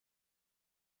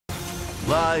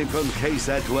Live from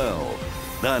KSAT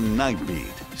 12, the Nightbeat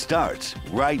starts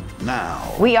right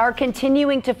now. We are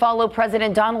continuing to follow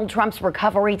President Donald Trump's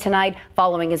recovery tonight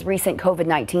following his recent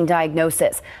COVID-19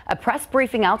 diagnosis. A press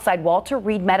briefing outside Walter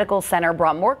Reed Medical Center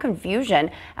brought more confusion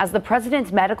as the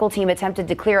president's medical team attempted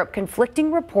to clear up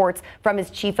conflicting reports from his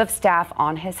chief of staff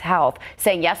on his health,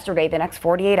 saying yesterday the next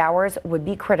 48 hours would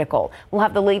be critical. We'll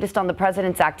have the latest on the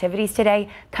president's activities today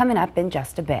coming up in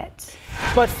just a bit.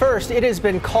 But first, it has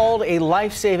been called a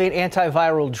life-saving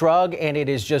antiviral drug, and it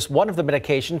is just one of the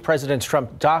medications President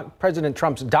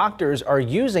Trump's doctors are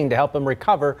using to help him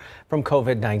recover from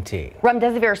COVID-19.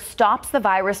 Remdesivir stops the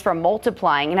virus from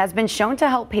multiplying and has been shown to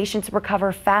help patients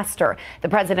recover faster. The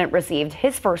president received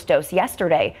his first dose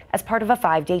yesterday as part of a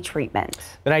 5-day treatment.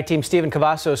 The night team Stephen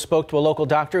Cavazos spoke to a local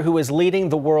doctor who is leading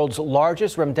the world's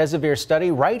largest remdesivir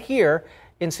study right here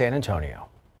in San Antonio.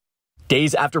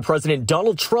 Days after President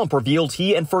Donald Trump revealed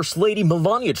he and First Lady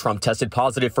Melania Trump tested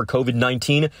positive for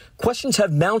COVID-19, questions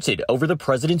have mounted over the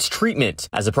president's treatment.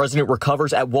 As the president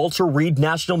recovers at Walter Reed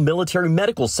National Military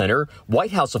Medical Center,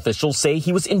 White House officials say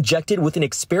he was injected with an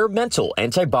experimental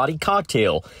antibody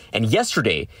cocktail and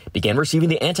yesterday began receiving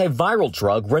the antiviral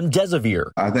drug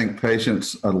remdesivir. I think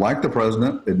patients, like the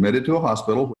president, admitted to a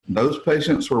hospital. Those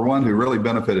patients were one who really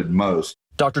benefited most.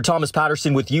 Dr. Thomas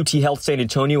Patterson with UT Health San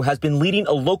Antonio has been leading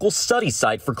a local study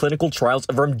site for clinical trials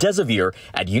of remdesivir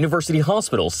at University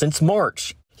Hospital since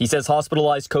March. He says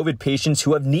hospitalized COVID patients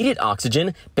who have needed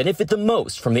oxygen benefit the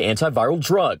most from the antiviral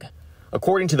drug.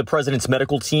 According to the president's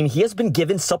medical team, he has been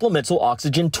given supplemental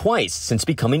oxygen twice since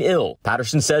becoming ill.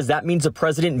 Patterson says that means the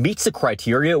president meets the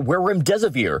criteria where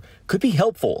remdesivir could be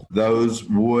helpful. Those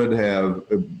would have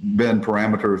been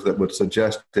parameters that would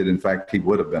suggest that, in fact, he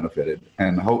would have benefited,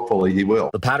 and hopefully he will.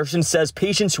 But Patterson says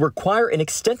patients who require an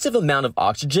extensive amount of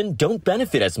oxygen don't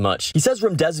benefit as much. He says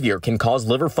remdesivir can cause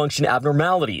liver function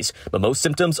abnormalities, but most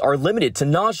symptoms are limited to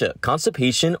nausea,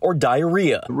 constipation, or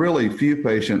diarrhea. Really few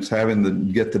patients having to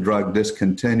get the drug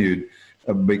discontinued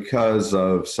because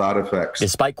of side effects.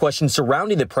 Despite questions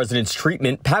surrounding the president's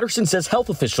treatment, Patterson says health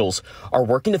officials are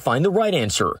working to find the right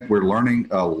answer. We're learning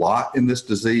a lot in this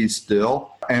disease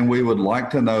still, and we would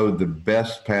like to know the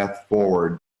best path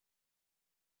forward.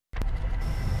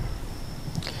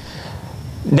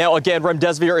 Now, again,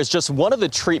 remdesivir is just one of the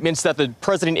treatments that the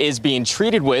president is being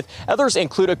treated with. Others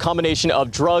include a combination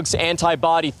of drugs,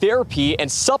 antibody therapy, and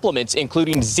supplements,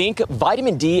 including zinc,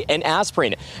 vitamin D, and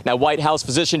aspirin. Now, White House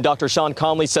physician Dr. Sean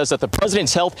Conley says that the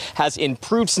president's health has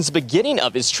improved since the beginning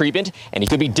of his treatment, and he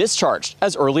could be discharged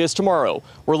as early as tomorrow.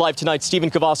 We're live tonight,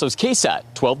 Stephen Cavazos, KSAT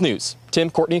 12 News.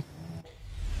 Tim, Courtney.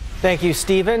 Thank you,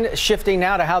 Stephen. Shifting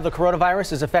now to how the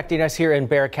coronavirus is affecting us here in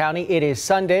Bexar County. It is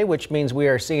Sunday, which means we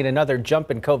are seeing another jump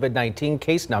in COVID-19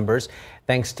 case numbers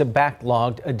thanks to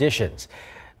backlogged additions.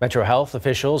 Metro Health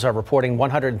officials are reporting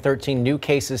 113 new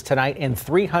cases tonight and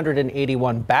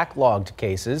 381 backlogged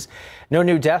cases. No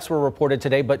new deaths were reported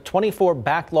today, but 24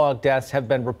 backlogged deaths have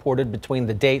been reported between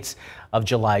the dates of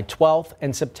July 12th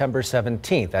and September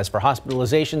 17th. As for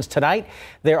hospitalizations tonight,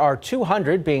 there are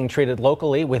 200 being treated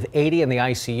locally, with 80 in the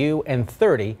ICU and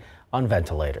 30 on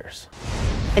ventilators.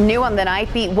 And new on the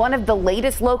Nightbeat, one of the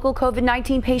latest local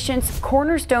COVID-19 patients,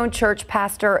 Cornerstone Church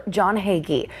pastor John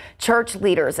Hagee. Church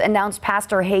leaders announced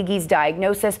Pastor Hagee's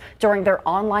diagnosis during their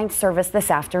online service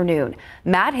this afternoon.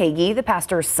 Matt Hagee, the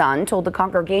pastor's son, told the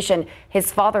congregation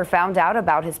his father found out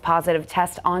about his positive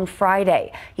test on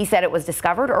Friday. He said it was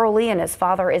discovered early and his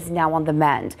father is now on the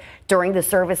mend. During the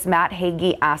service, Matt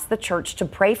Hagee asked the church to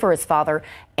pray for his father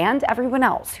and everyone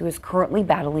else who is currently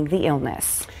battling the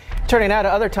illness. Turning now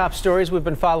to other top stories we've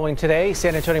been following today.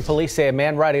 San Antonio police say a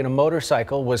man riding a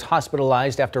motorcycle was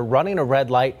hospitalized after running a red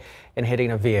light and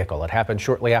hitting a vehicle. It happened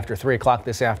shortly after 3 o'clock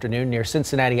this afternoon near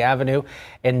Cincinnati Avenue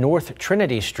and North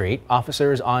Trinity Street.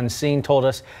 Officers on scene told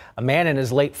us a man in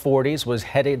his late 40s was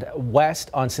headed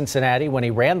west on Cincinnati when he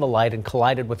ran the light and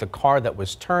collided with a car that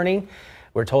was turning.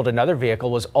 We're told another vehicle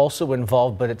was also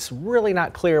involved, but it's really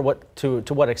not clear to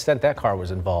what extent that car was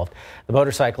involved. The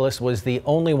motorcyclist was the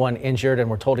only one injured, and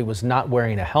we're told he was not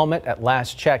wearing a helmet. At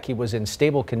last check, he was in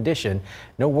stable condition.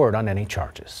 No word on any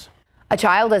charges. A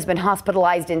child has been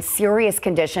hospitalized in serious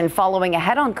condition following a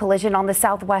head-on collision on the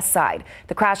southwest side.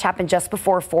 The crash happened just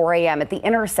before 4 a.m. at the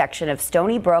intersection of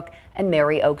Stony Brook and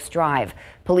Mary Oaks Drive.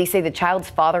 Police say the child's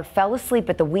father fell asleep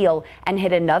at the wheel and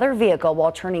hit another vehicle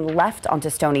while turning left onto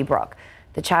Stony Brook.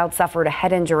 The child suffered a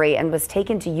head injury and was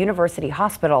taken to University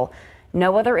Hospital.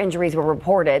 No other injuries were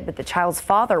reported, but the child's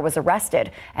father was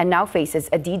arrested and now faces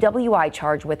a DWI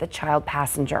charge with a child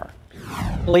passenger.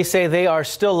 Police say they are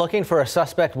still looking for a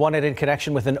suspect wanted in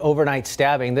connection with an overnight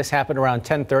stabbing. This happened around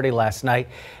 10:30 last night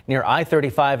near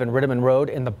I-35 and Rittiman Road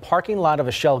in the parking lot of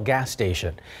a Shell gas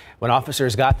station. When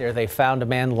officers got there, they found a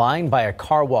man lying by a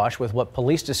car wash with what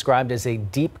police described as a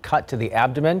deep cut to the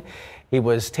abdomen. He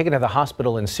was taken to the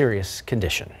hospital in serious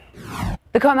condition.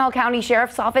 The Comal County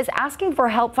Sheriff's Office asking for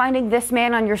help finding this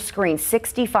man on your screen,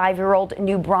 65-year-old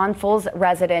New Braunfels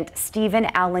resident Stephen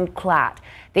Allen Klatt.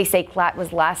 They say Klatt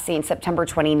was last seen September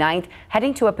 29th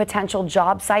heading to a potential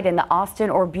job site in the Austin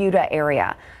or Buda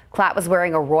area. Klatt was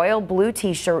wearing a royal blue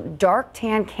t-shirt, dark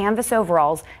tan canvas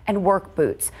overalls, and work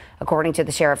boots. According to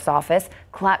the sheriff's office,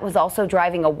 Klatt was also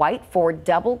driving a white Ford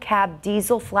double cab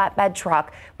diesel flatbed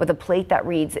truck with a plate that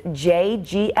reads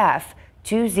JGF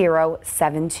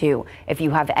 2072. If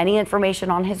you have any information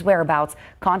on his whereabouts,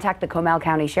 contact the Comal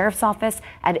County Sheriff's Office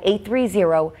at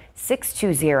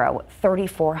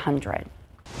 830-620-3400.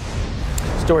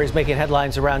 Stories making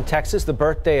headlines around Texas. The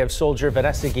birthday of soldier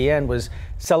Vanessa Guillen was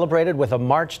celebrated with a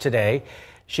march today.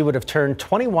 She would have turned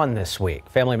 21 this week.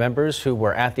 Family members who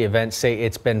were at the event say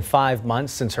it's been 5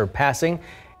 months since her passing,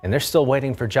 and they're still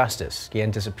waiting for justice.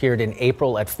 Guillen disappeared in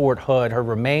April at Fort Hood. Her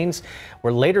remains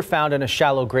were later found in a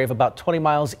shallow grave about 20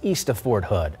 miles east of Fort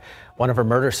Hood. One of her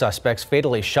murder suspects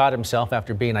fatally shot himself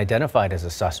after being identified as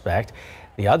a suspect.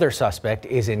 The other suspect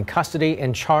is in custody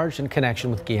and charged in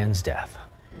connection with Guillen's death.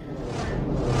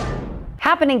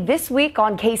 Happening this week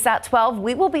on KSAT 12,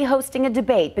 we will be hosting a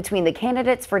debate between the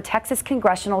candidates for Texas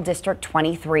Congressional District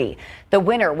 23. The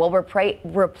winner will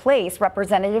replace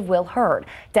Representative Will Hurd.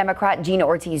 Democrat Gina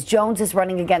Ortiz-Jones is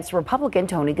running against Republican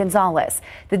Tony Gonzalez.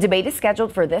 The debate is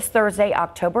scheduled for this Thursday,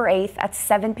 October 8th at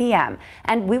 7 p.m.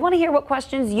 And we want to hear what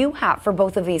questions you have for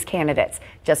both of these candidates.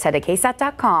 Just head to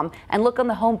KSAT.com and look on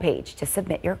the homepage to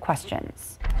submit your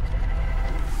questions.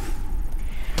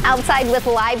 Outside with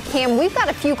live cam, we've got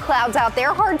a few clouds out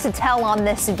there. Hard to tell on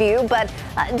this view, but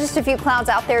just a few clouds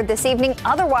out there this evening.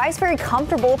 Otherwise, very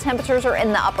comfortable. Temperatures are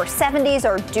in the upper 70s.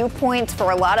 Our dew points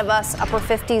for a lot of us, upper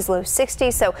 50s, low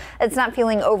 60s. So it's not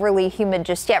feeling overly humid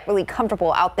just yet. Really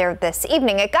comfortable out there this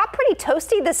evening. It got pretty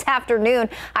toasty this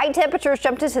afternoon. High temperatures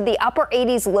jumped into the upper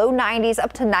 80s, low 90s,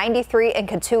 up to 93 in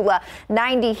Cotulla,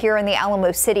 90 here in the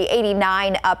Alamo City,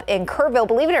 89 up in Kerrville.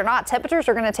 Believe it or not, temperatures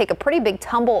are going to take a pretty big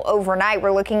tumble overnight.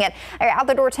 We're looking at out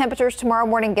the door temperatures tomorrow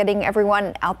morning, getting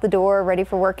everyone out the door ready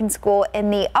for work and school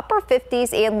in the upper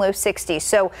 50s and low 60s.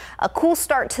 So a cool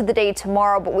start to the day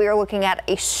tomorrow, but we are looking at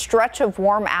a stretch of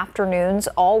warm afternoons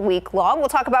all week long. We'll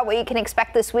talk about what you can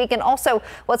expect this week and also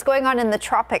what's going on in the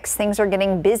tropics. Things are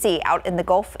getting busy out in the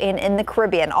Gulf and in the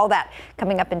Caribbean. All that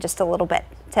coming up in just a little bit.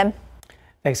 Tim?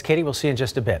 Thanks, Katie. We'll see you in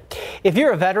just a bit. If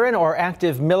you're a veteran or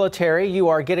active military, you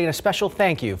are getting a special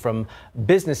thank you from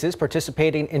businesses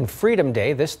participating in Freedom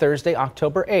Day this Thursday,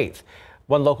 October 8th.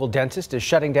 One local dentist is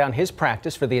shutting down his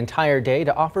practice for the entire day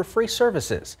to offer free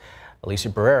services. Alicia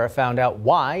Barrera found out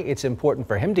why it's important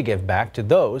for him to give back to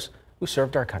those who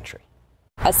served our country.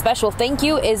 A special thank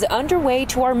you is underway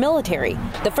to our military.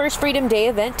 The first Freedom Day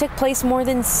event took place more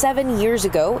than 7 years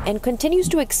ago and continues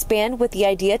to expand with the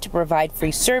idea to provide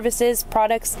free services,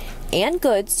 products, and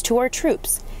goods to our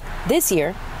troops. This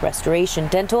year, Restoration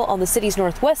Dental on the city's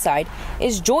northwest side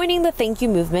is joining the thank you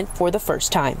movement for the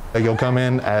first time. You'll come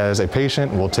in as a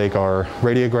patient, we'll take our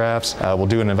radiographs, we'll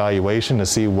do an evaluation to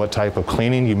see what type of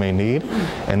cleaning you may need,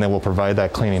 and then we'll provide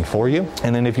that cleaning for you.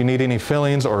 And then if you need any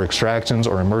fillings or extractions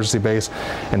or emergency base,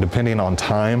 and depending on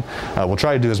time, we'll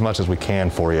try to do as much as we can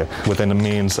for you within the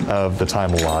means of the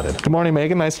time allotted. Good morning,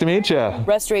 Megan. Nice to meet you.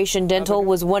 Restoration Dental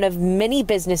was one of many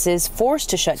businesses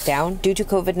forced to shut down due to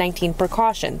COVID-19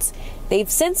 precautions. They've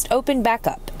since opened back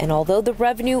up, and although the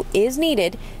revenue is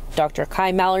needed, Dr.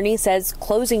 Kai Maloney says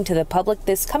closing to the public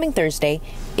this coming Thursday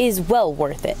is well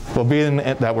worth it. Well, being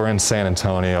that we're in San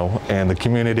Antonio and the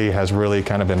community has really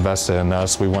kind of invested in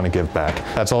us, we want to give back.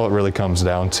 That's all it really comes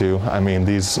down to. I mean,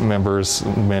 these members,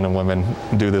 men and women,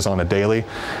 do this on a daily.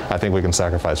 I think we can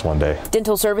sacrifice one day.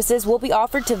 Dental services will be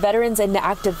offered to veterans and the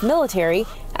active military,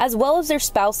 as well as their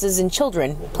spouses and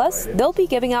children. Plus, they'll be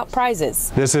giving out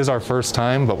prizes. This is our first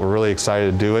time, but we're really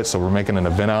excited to do it, so we're making an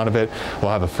event out of it.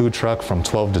 We'll have a food truck from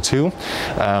 12 to 2.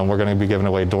 We're going to be giving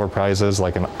away door prizes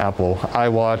like an Apple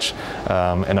iWatch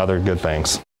and other good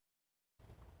things.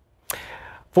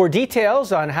 For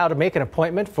details on how to make an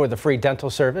appointment for the free dental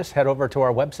service, head over to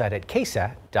our website at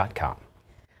ksat.com.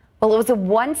 Well, it was a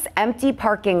once empty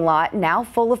parking lot, now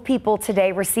full of people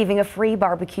today receiving a free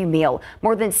barbecue meal.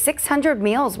 More than 600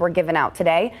 meals were given out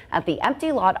today at the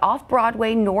empty lot off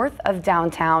Broadway north of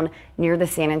downtown near the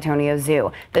San Antonio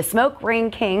Zoo. The Smoke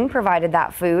Rain King provided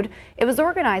that food. It was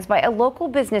organized by a local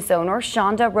business owner,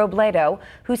 Shonda Robledo,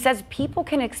 who says people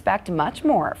can expect much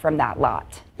more from that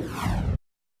lot.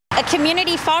 A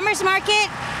community farmers market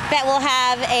that will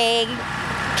have a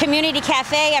community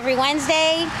cafe every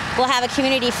Wednesday. We'll have a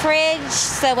community fridge,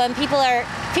 so when people are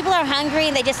hungry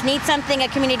and they just need something, a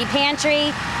community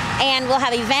pantry, and we'll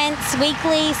have events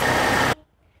weekly.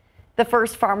 The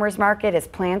first farmers market is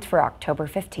planned for October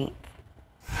 15th.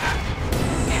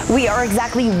 We are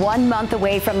exactly 1 month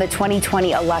away from the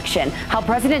 2020 election. How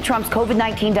President Trump's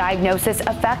COVID-19 diagnosis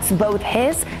affects both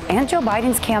his and Joe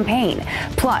Biden's campaign.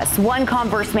 Plus, one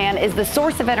congressman is the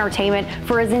source of entertainment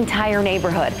for his entire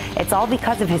neighborhood. It's all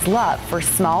because of his love for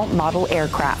small model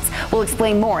aircrafts. We'll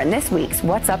explain more in this week's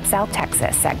What's Up South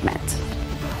Texas segment.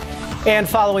 And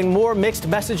following more mixed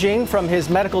messaging from his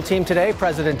medical team today,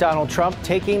 President Donald Trump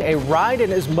taking a ride in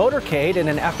his motorcade in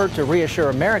an effort to reassure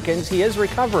Americans he is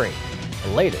recovering.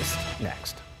 The latest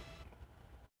next.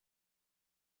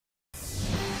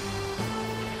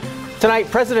 Tonight,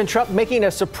 President Trump making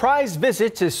a surprise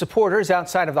visit to supporters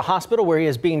outside of the hospital where he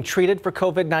is being treated for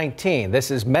COVID-19. This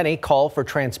as many call for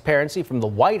transparency from the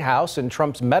White House and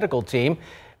Trump's medical team,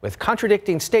 with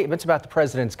contradicting statements about the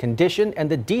president's condition and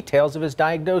the details of his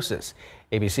diagnosis.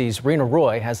 ABC's Rena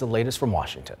Roy has the latest from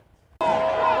Washington.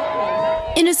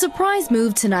 In a surprise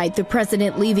move tonight, the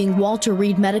president leaving Walter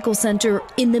Reed Medical Center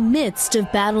in the midst of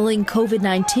battling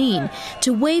COVID-19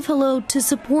 to wave hello to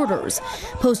supporters,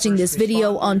 posting this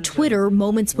video on Twitter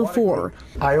moments before.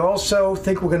 I also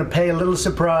think we're going to pay a little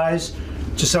surprise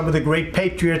to some of the great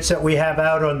patriots that we have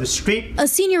out on the street. A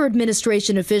senior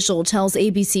administration official tells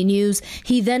ABC News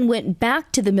he then went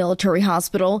back to the military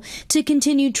hospital to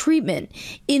continue treatment.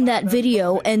 In that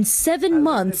video, and 7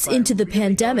 months into the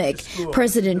pandemic,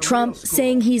 President Trump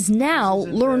saying he's now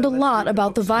learned a lot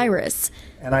about the virus.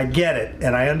 And I get it,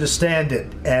 and I understand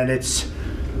it, and it's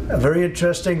a very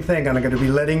interesting thing, and I'm going to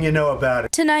be letting you know about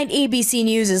it. Tonight, ABC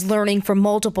News is learning from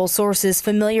multiple sources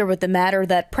familiar with the matter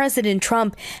that President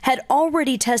Trump had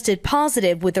already tested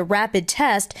positive with a rapid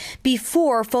test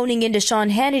before phoning into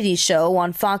Sean Hannity's show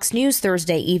on Fox News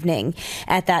Thursday evening.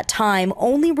 At that time,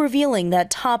 only revealing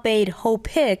that top aide Hope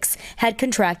Hicks had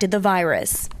contracted the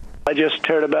virus. I just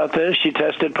heard about this. She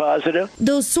tested positive.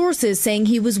 Those sources saying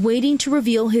he was waiting to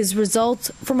reveal his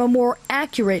results from a more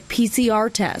accurate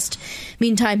PCR test.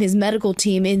 Meantime, his medical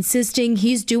team insisting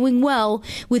he's doing well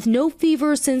with no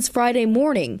fever since Friday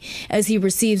morning as he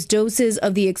receives doses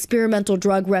of the experimental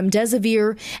drug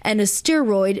remdesivir and a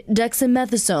steroid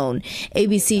dexamethasone.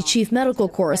 ABC chief medical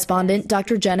correspondent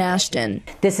Dr. Jen Ashton.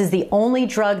 This is the only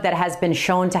drug that has been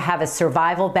shown to have a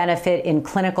survival benefit in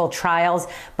clinical trials,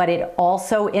 but it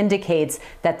also indicates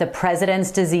that the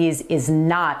president's disease is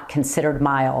not considered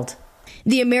mild.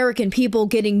 The American people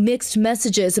getting mixed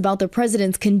messages about the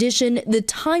president's condition, the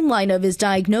timeline of his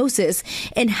diagnosis,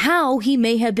 and how he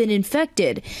may have been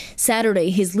infected.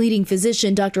 Saturday, his leading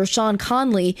physician, Dr. Sean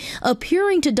Conley,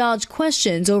 appearing to dodge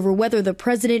questions over whether the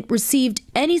president received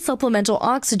any supplemental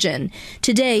oxygen.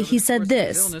 Today, he said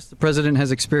this. The president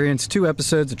has experienced 2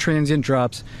 episodes of transient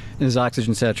drops in his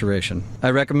oxygen saturation.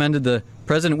 I recommended the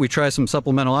president we try some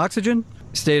supplemental oxygen.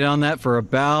 Stayed on that for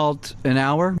about an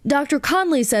hour. Dr.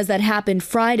 Conley says that happened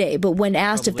Friday, but when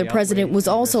asked if the president was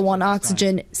also on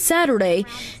oxygen Saturday,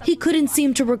 he couldn't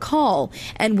seem to recall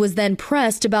and was then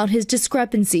pressed about his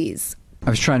discrepancies. I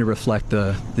was trying to reflect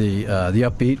the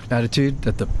upbeat attitude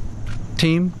that the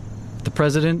team, the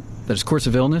president, that his course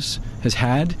of illness has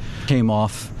had, came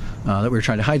off that we were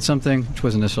trying to hide something, which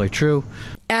wasn't necessarily true.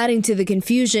 Adding to the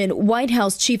confusion, White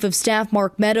House Chief of Staff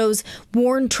Mark Meadows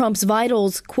warned Trump's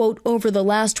vitals, quote, over the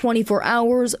last 24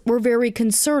 hours were very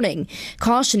concerning,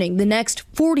 cautioning the next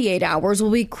 48 hours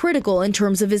will be critical in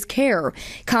terms of his care,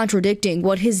 contradicting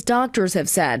what his doctors have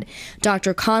said.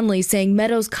 Dr. Conley saying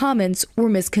Meadows' comments were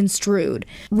misconstrued.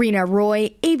 Rena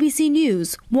Roy, ABC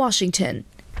News, Washington.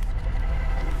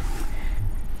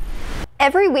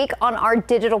 Every week on our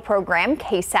digital program,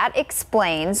 KSAT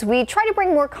Explains, we try to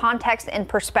bring more context and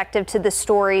perspective to the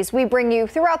stories we bring you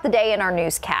throughout the day in our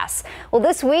newscasts. Well,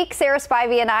 this week, Sarah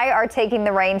Spivey and I are taking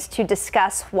the reins to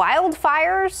discuss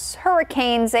wildfires,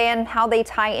 hurricanes, and how they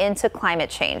tie into climate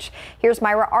change. Here's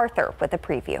Myra Arthur with a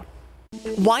preview.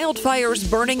 Wildfires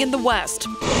burning in the West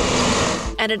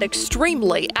and an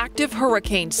extremely active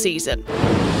hurricane season.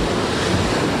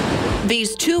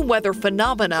 These two weather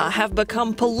phenomena have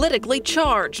become politically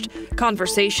charged.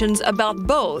 Conversations about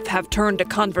both have turned to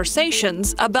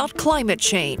conversations about climate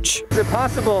change. Is it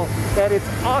possible that it's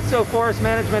also forest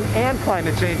management and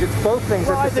climate change? It's both things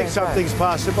at the same time. I think something's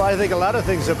possible. I think a lot of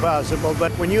things are possible.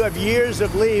 But when you have years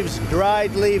of leaves,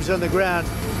 dried leaves on the ground,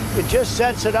 it just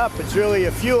sets it up. It's really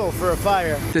a fuel for a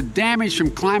fire. The damage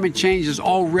from climate change is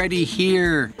already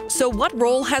here. So what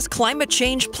role has climate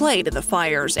change played in the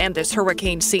fires and this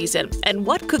hurricane season? And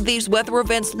what could these weather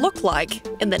events look like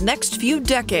in the next few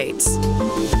decades?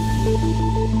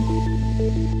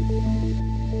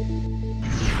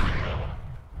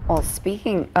 Well,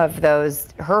 speaking of those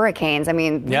hurricanes, I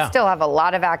mean, we still have a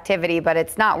lot of activity,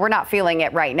 but we're not feeling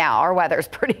it right now. Our weather's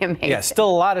pretty amazing. Yeah, still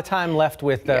a lot of time left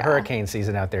with the hurricane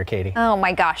season out there, Katie. Oh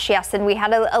my gosh, yes. And we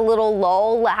had a little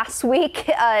lull last week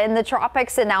in the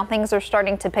tropics, and now things are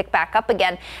starting to pick back up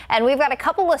again. And we've got a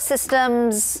couple of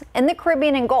systems in the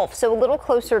Caribbean and Gulf, so a little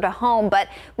closer to home, but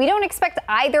we don't expect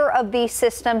either of these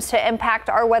systems to impact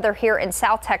our weather here in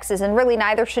South Texas, and really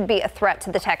neither should be a threat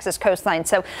to the Texas coastline.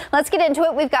 So let's get into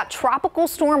it. We've got Tropical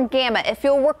Storm Gamma. If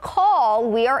you'll recall,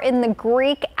 we are in the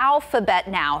Greek alphabet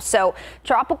now. So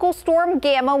Tropical Storm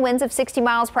Gamma, winds of 60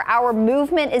 miles per hour.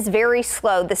 Movement is very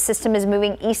slow. The system is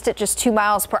moving east at just 2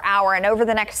 miles per hour. And over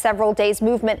the next several days,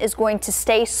 movement is going to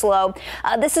stay slow.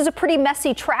 This is a pretty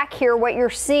messy track here. What you're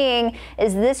seeing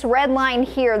is this red line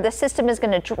here. The system is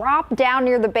going to drop down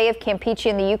near the Bay of Campeche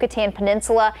in the Yucatan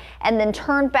Peninsula and then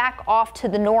turn back off to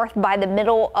the north by the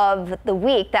middle of the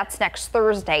week. That's next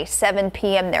Thursday, 7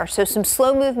 p.m. there. So some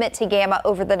slow movement to Gamma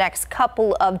over the next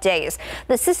couple of days.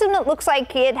 The system that looks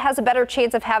like it has a better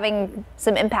chance of having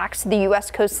some impacts to the U.S.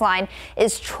 coastline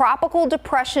is Tropical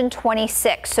Depression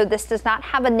 26. So this does not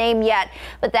have a name yet,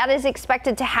 but that is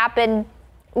expected to happen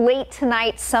late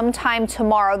tonight, sometime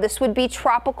tomorrow. This would be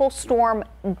Tropical Storm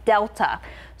Delta.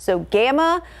 So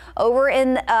Gamma over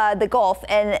in the Gulf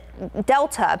and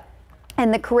Delta in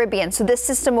the Caribbean. So this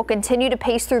system will continue to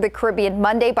pace through the Caribbean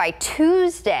Monday. By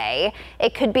Tuesday,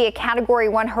 it could be a Category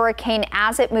 1 hurricane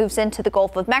as it moves into the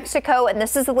Gulf of Mexico. And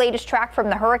this is the latest track from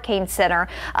the Hurricane Center.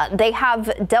 They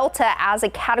have Delta as a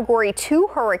Category 2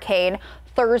 hurricane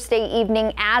Thursday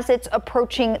evening as it's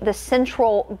approaching the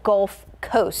central Gulf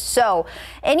Coast. So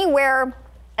anywhere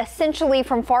essentially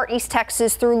from far east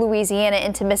Texas through Louisiana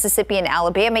into Mississippi and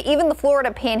Alabama, even the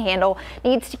Florida Panhandle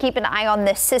needs to keep an eye on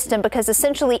this system, because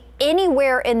essentially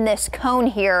anywhere in this cone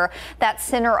here, that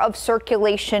center of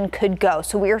circulation could go.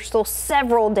 So we are still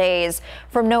several days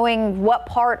from knowing what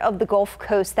part of the Gulf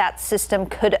Coast that system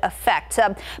could affect.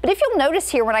 But if you'll notice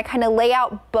here, when I kind of lay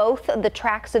out both of the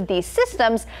tracks of these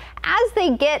systems, as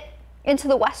they get into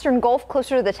the western Gulf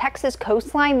closer to the Texas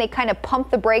coastline, they kind of pump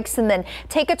the brakes and then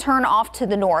take a turn off to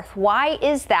the north. Why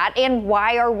is that, and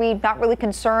why are we not really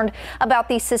concerned about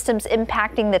these systems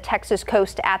impacting the Texas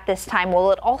coast at this time?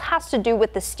 Well, it all has to do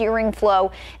with the steering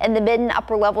flow in the mid and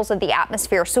upper levels of the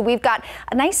atmosphere. So we've got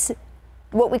a nice,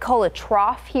 what we call a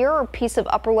trough here, a piece of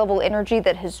upper level energy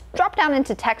that has dropped down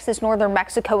into Texas, northern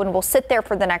Mexico, and will sit there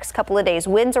for the next couple of days.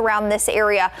 Winds around this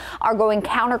area are going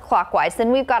counterclockwise.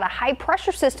 Then we've got a high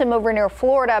pressure system over near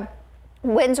Florida.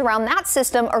 Winds around that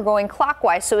system are going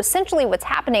clockwise. So essentially what's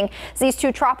happening is these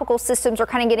two tropical systems are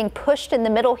kind of getting pushed in the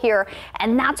middle here,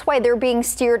 and that's why they're being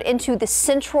steered into the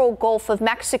central Gulf of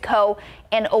Mexico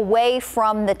and away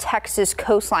from the Texas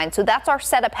coastline. So that's our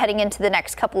setup heading into the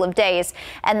next couple of days.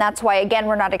 And that's why, again,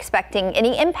 we're not expecting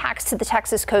any impacts to the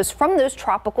Texas coast from those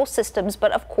tropical systems.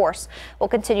 But of course, we'll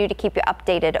continue to keep you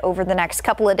updated over the next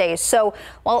couple of days. So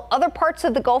while other parts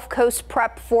of the Gulf Coast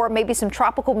prep for maybe some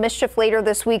tropical mischief later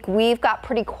this week, we've got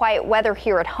pretty quiet weather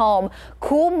here at home.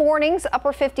 Cool mornings,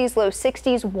 upper 50s, low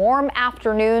 60s, warm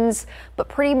afternoons, but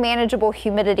pretty manageable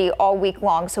humidity all week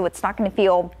long. So it's not going to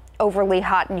feel overly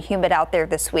hot and humid out there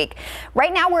this week.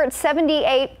 Right now we're at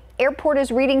 78. Airport is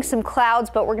reading some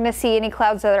clouds, but we're going to see any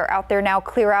clouds that are out there now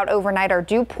clear out overnight. Our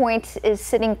dew point is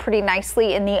sitting pretty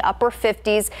nicely in the upper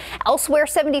 50s. Elsewhere,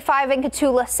 75 in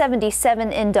Cotulla,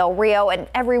 77 in Del Rio, and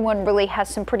everyone really has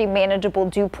some pretty manageable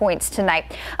dew points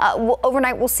tonight.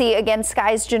 Overnight, we'll see, again,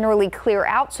 skies generally clear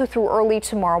out. So through early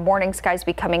tomorrow morning, skies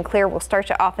becoming clear. We'll start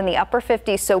you off in the upper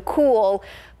 50s, so cool,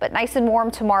 but nice and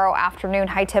warm tomorrow afternoon.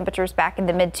 High temperatures back in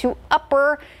the mid to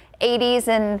upper 80s,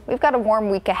 and we've got a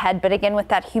warm week ahead. But again, with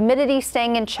that humidity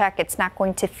staying in check, it's not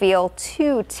going to feel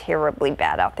too terribly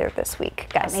bad out there this week,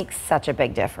 guys. That makes such a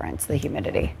big difference, the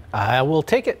humidity. I will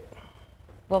take it.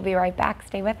 We'll be right back.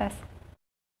 Stay with us.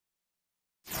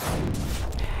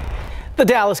 The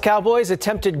Dallas Cowboys'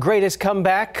 attempted greatest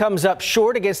comeback comes up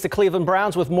short against the Cleveland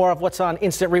Browns. With more of what's on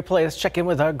instant replay, let's check in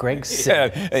with our Greg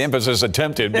Sitt. Yeah, emphasis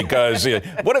attempted because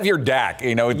what if you're Dak?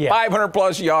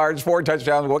 500-plus yards, 4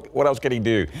 touchdowns. What else can he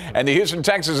do? And the Houston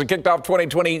Texans have kicked off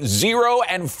 2020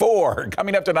 0-4.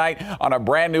 Coming up tonight on a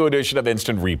brand new edition of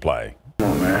Instant Replay.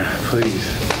 Come on, man, please.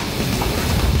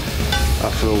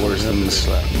 I feel worse than this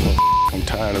slap. I'm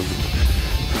tired of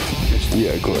it.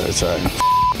 Yeah, go ahead, sorry.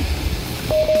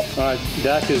 All right,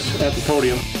 Dak is at the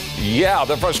podium. Yeah,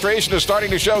 the frustration is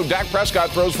starting to show. Dak Prescott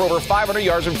throws for over 500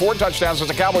 yards and 4 touchdowns as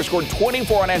the Cowboys scored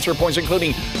 24 unanswered points,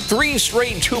 including 3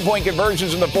 straight 2-point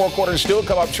conversions in the fourth quarter, still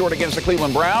come up short against the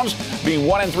Cleveland Browns. Being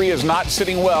 1-3 is not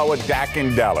sitting well with Dak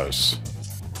in Dallas.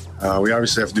 We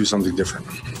obviously have to do something different.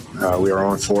 We are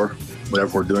 0-4.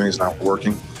 Whatever we're doing is not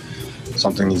working.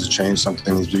 Something needs to change.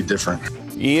 Something needs to be different.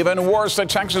 Even worse, the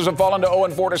Texans have fallen to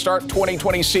 0-4 to start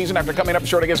 2020 season after coming up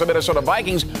short against the Minnesota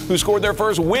Vikings, who scored their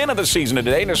first win of the season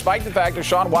today, despite the fact that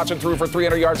Deshaun Watson threw for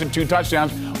 300 yards and 2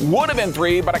 touchdowns. Would have been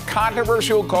 3, but a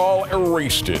controversial call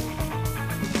erased it.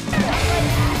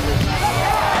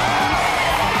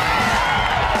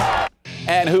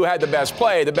 And who had the best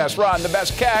play, the best run, the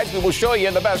best catch? We will show you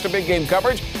the best of big game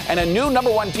coverage and a new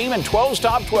 #1 team in 12's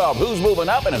top 12. Who's moving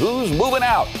up and who's moving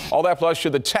out? All that plus,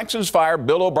 should the Texans fire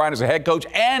Bill O'Brien as the head coach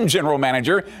and general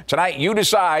manager? Tonight, you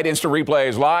decide. Instant Replay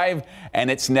is live, and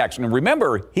it's next. And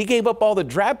remember, he gave up all the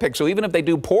draft picks, so even if they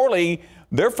do poorly,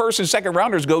 their first and second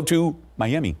rounders go to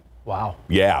Miami. Wow.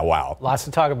 Yeah, wow. Lots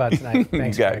to talk about tonight.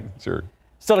 Thanks, Greg. Sure.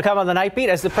 Still to come on the Nightbeat,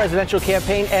 as the presidential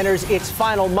campaign enters its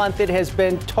final month, it has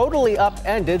been totally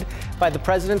upended by the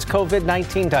president's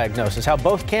COVID-19 diagnosis. How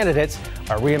both candidates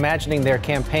are reimagining their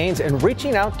campaigns and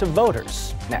reaching out to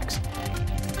voters. Next.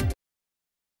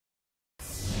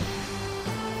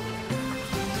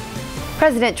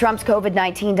 President Trump's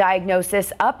COVID-19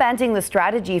 diagnosis upending the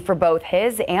strategy for both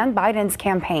his and Biden's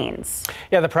campaigns.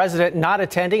 Yeah, the president not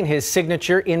attending his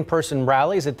signature in-person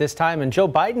rallies at this time, and Joe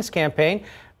Biden's campaign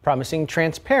promising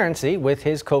transparency with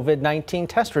his COVID-19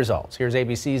 test results. Here's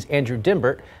ABC's Andrew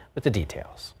Dimbert with the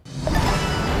details.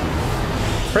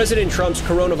 President Trump's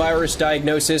coronavirus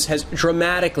diagnosis has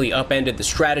dramatically upended the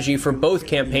strategy for both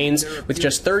campaigns with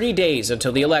just 30 days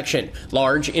until the election.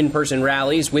 Large in-person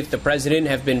rallies with the president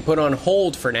have been put on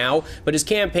hold for now, but his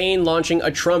campaign launching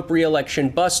a Trump re-election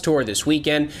bus tour this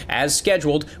weekend as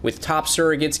scheduled, with top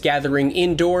surrogates gathering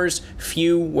indoors,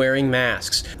 few wearing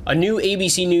masks. A new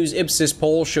ABC News Ipsos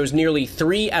poll shows nearly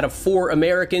 3 out of 4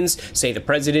 Americans say the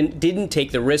president didn't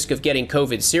take the risk of getting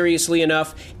COVID seriously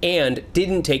enough and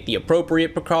didn't take the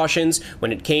appropriate precautions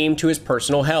when it came to his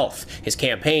personal health. His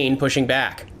campaign pushing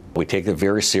back. We take it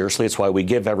very seriously. It's why we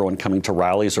give everyone coming to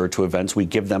rallies or to events, we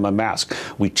give them a mask.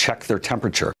 We check their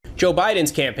temperature. Joe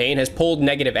Biden's campaign has pulled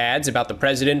negative ads about the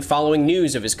president following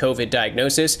news of his COVID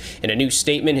diagnosis. In a new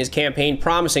statement, his campaign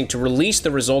promising to release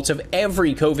the results of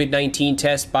every COVID-19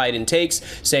 test Biden takes,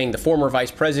 saying the former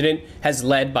vice president has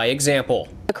led by example.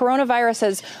 The coronavirus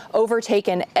has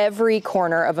overtaken every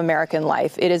corner of American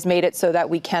life. It has made it so that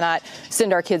we cannot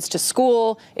send our kids to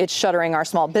school. It's shuttering our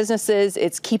small businesses.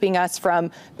 It's keeping us from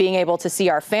being able to see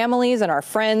our families and our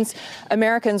friends.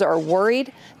 Americans are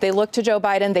worried. They look to Joe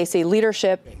Biden. They see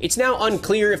leadership. It's now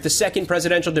unclear if the second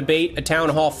presidential debate, a town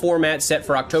hall format set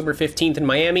for October 15th in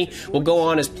Miami, will go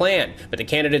on as planned. But the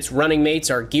candidates' running mates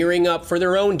are gearing up for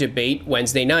their own debate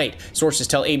Wednesday night. Sources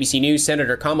tell ABC News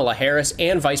Senator Kamala Harris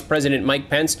and Vice President Mike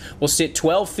Pence will sit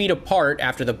 12 feet apart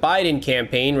after the Biden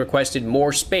campaign requested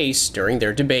more space during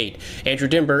their debate. Andrew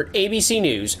Dimbert, ABC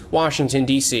News, Washington,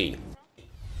 D.C.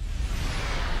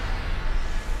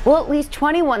 Well, at least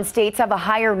 21 states have a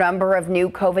higher number of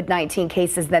new COVID-19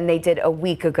 cases than they did a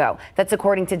week ago. That's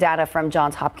according to data from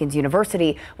Johns Hopkins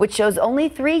University, which shows only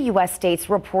 3 U.S. states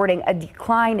reporting a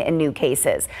decline in new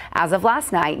cases. As of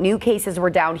last night, new cases were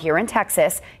down here in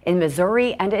Texas, in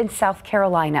Missouri, and in South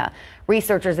Carolina.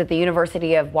 Researchers at the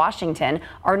University of Washington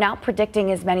are now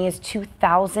predicting as many as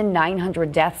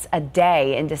 2,900 deaths a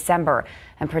day in December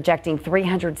and projecting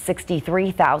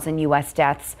 363,000 U.S.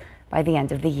 deaths by the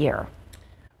end of the year.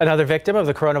 Another victim of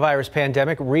the coronavirus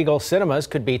pandemic, Regal Cinemas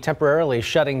could be temporarily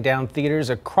shutting down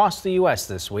theaters across the U.S.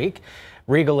 this week.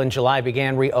 Regal in July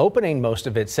began reopening most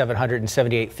of its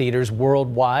 778 theaters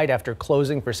worldwide after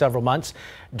closing for several months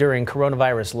during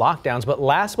coronavirus lockdowns. But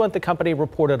last month, the company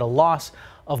reported a loss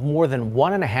of more than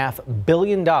 $1.5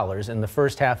 billion in the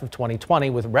first half of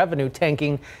 2020, with revenue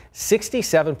tanking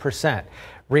 67%.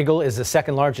 Regal is the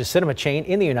second largest cinema chain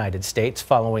in the United States,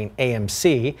 following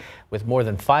AMC, with more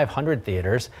than 500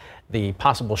 theaters. The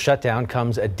possible shutdown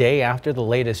comes a day after the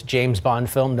latest James Bond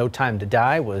film, No Time to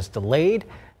Die, was delayed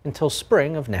until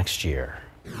spring of next year.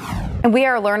 And we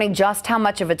are learning just how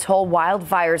much of a toll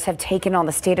wildfires have taken on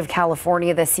the state of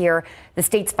California this year. The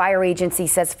state's fire agency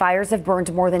says fires have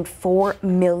burned more than 4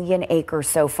 million acres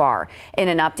so far. In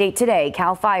an update today,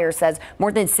 CAL FIRE says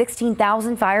more than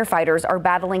 16,000 firefighters are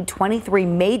battling 23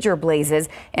 major blazes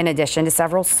in addition to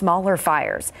several smaller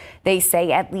fires. They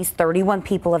say at least 31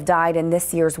 people have died in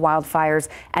this year's wildfires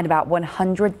and about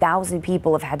 100,000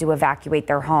 people have had to evacuate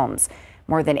their homes.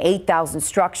 More than 8,000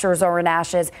 structures are in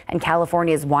ashes, and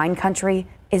California's wine country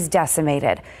is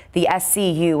decimated. The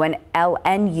SCU and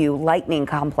LNU lightning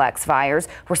complex fires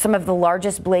were some of the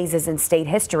largest blazes in state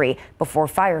history before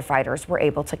firefighters were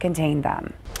able to contain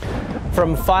them.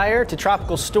 From fire to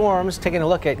tropical storms, taking a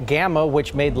look at Gamma,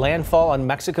 which made landfall on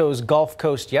Mexico's Gulf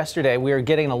Coast yesterday. We are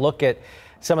getting a look at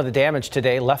some of the damage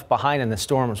today left behind in the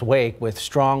storm's wake. With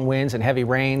strong winds and heavy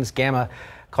rains, Gamma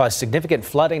caused significant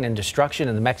flooding and destruction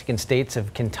in the Mexican states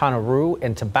of Quintana Roo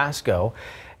and Tabasco.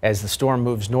 As the storm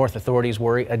moves north, authorities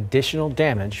worry additional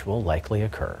damage will likely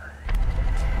occur.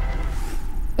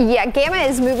 Yeah, Gamma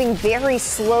is moving very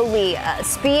slowly.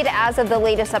 Speed as of the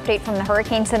latest update from the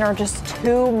Hurricane Center, just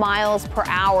 2 miles per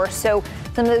hour. So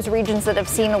some of those regions that have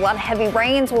seen a lot of heavy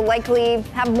rains will likely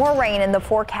have more rain in the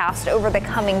forecast over the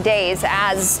coming days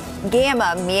as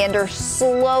Gamma meanders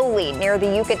slowly near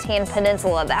the Yucatan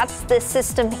Peninsula. That's this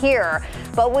system here.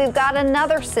 But we've got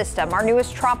another system, our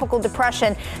newest tropical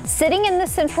depression, sitting in the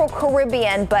central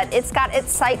Caribbean, but it's got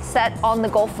its sights set on the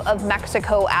Gulf of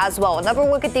Mexico as well. Another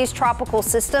look at these tropical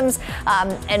systems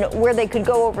and where they could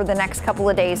go over the next couple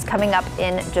of days coming up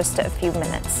in just a few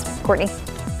minutes. Courtney.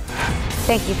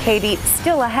 Thank you, Katie.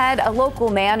 Still ahead, a local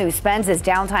man who spends his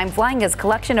downtime flying his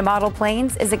collection of model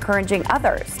planes is encouraging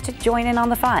others to join in on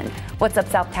the fun. What's Up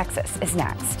South Texas is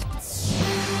next.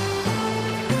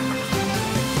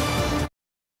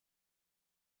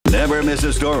 Never miss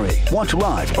a story. Watch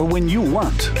live or when you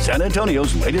want. San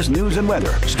Antonio's latest news and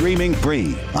weather, streaming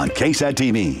free on KSAT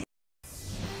TV.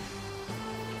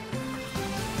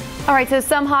 All right, so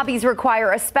some hobbies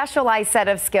require a specialized set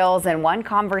of skills, and one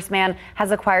congressman has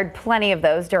acquired plenty of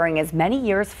those during his many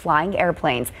years flying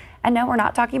airplanes. And no, we're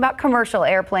not talking about commercial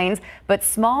airplanes, but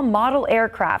small model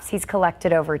aircrafts he's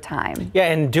collected over time.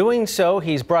 Yeah, in doing so,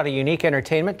 he's brought a unique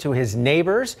entertainment to his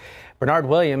neighbors. Bernard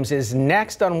Williams is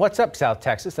next on What's Up South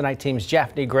Texas. The night team's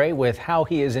Japhanie Gray with how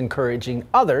he is encouraging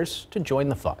others to join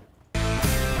the fun.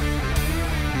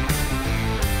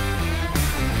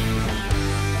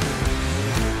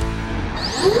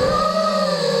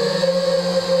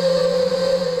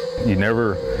 You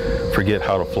never forget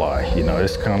how to fly. You know,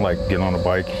 it's kind of like getting on a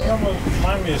bike. You almost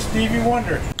remind me of Stevie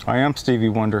Wonder. I am Stevie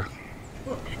Wonder.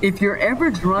 If you're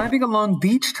ever driving along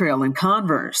Beach Trail in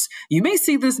Converse, you may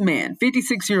see this man,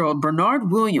 56-year-old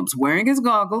Bernard Williams, wearing his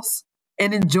goggles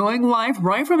and enjoying life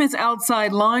right from his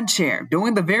outside lawn chair,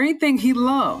 doing the very thing he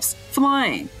loves,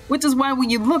 flying. Which is why when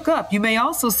you look up, you may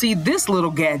also see this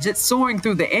little gadget soaring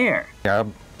through the air. I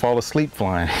fall asleep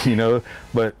flying, you know,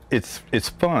 but it's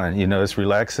fun, you know, it's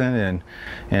relaxing and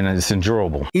it's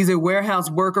enjoyable. He's a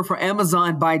warehouse worker for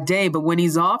Amazon by day, but when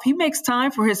he's off, he makes time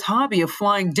for his hobby of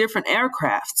flying different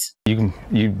aircrafts.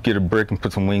 You get a brick and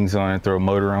put some wings on it, throw a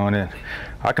motor on it.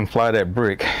 I can fly that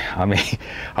brick. I mean,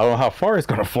 I don't know how far it's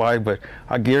going to fly, but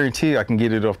I guarantee I can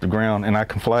get it off the ground and I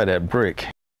can fly that brick.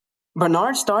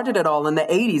 Bernard started it all in the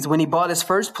 80s when he bought his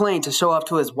first plane to show off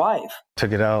to his wife.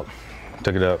 Took it out,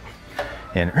 took it up,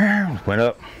 and went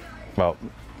up about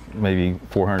maybe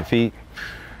 400 feet.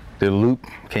 Did a loop,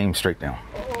 came straight down.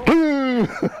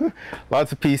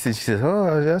 Lots of pieces. She says,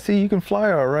 oh, I see you can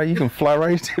fly all right. You can fly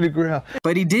right to the ground.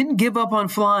 But he didn't give up on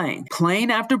flying.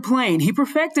 Plane after plane, he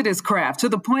perfected his craft to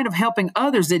the point of helping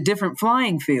others at different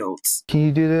flying fields. Can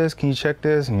you do this? Can you check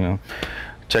this? And, you know,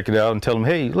 check it out and tell them,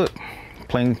 hey, look,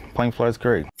 plane flies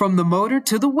great. From the motor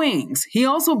to the wings, he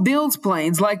also builds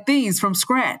planes like these from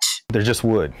scratch. They're just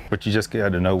wood, but you just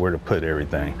got to know where to put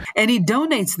everything. And he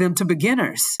donates them to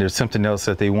beginners. There's something else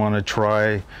that they want to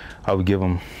try, I give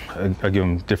them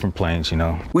different planes, you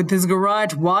know. With his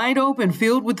garage wide open,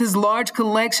 filled with his large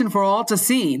collection for all to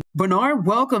see, Bernard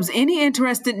welcomes any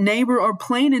interested neighbor or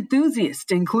plane enthusiast,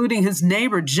 including his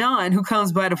neighbor John, who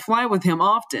comes by to fly with him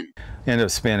often. End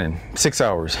up spending 6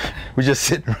 hours. We're just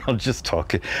sitting around just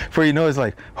talking. Before you know, it's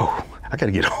like, oh, I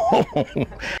gotta get home.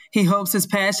 He hopes his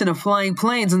passion of flying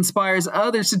planes inspires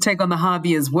others to take on the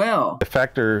hobby as well. The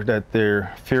factor that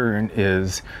they're fearing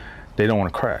is they don't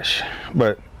want to crash,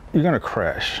 but you're gonna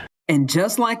crash. And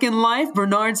just like in life,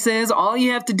 Bernard says all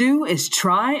you have to do is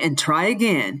try and try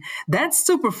again. That's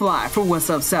Superfly for What's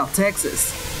Up South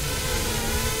Texas.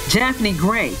 Japhanie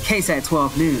Gray, KSAT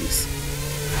 12 News.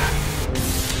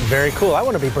 Very cool. I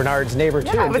want to be Bernard's neighbor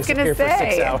too. Yeah, I was going to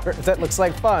say. For 6 hours. That looks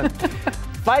like fun.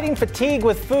 Fighting fatigue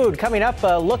with food. Coming up,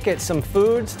 a look at some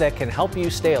foods that can help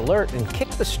you stay alert and kick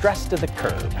the stress to the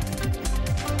curb.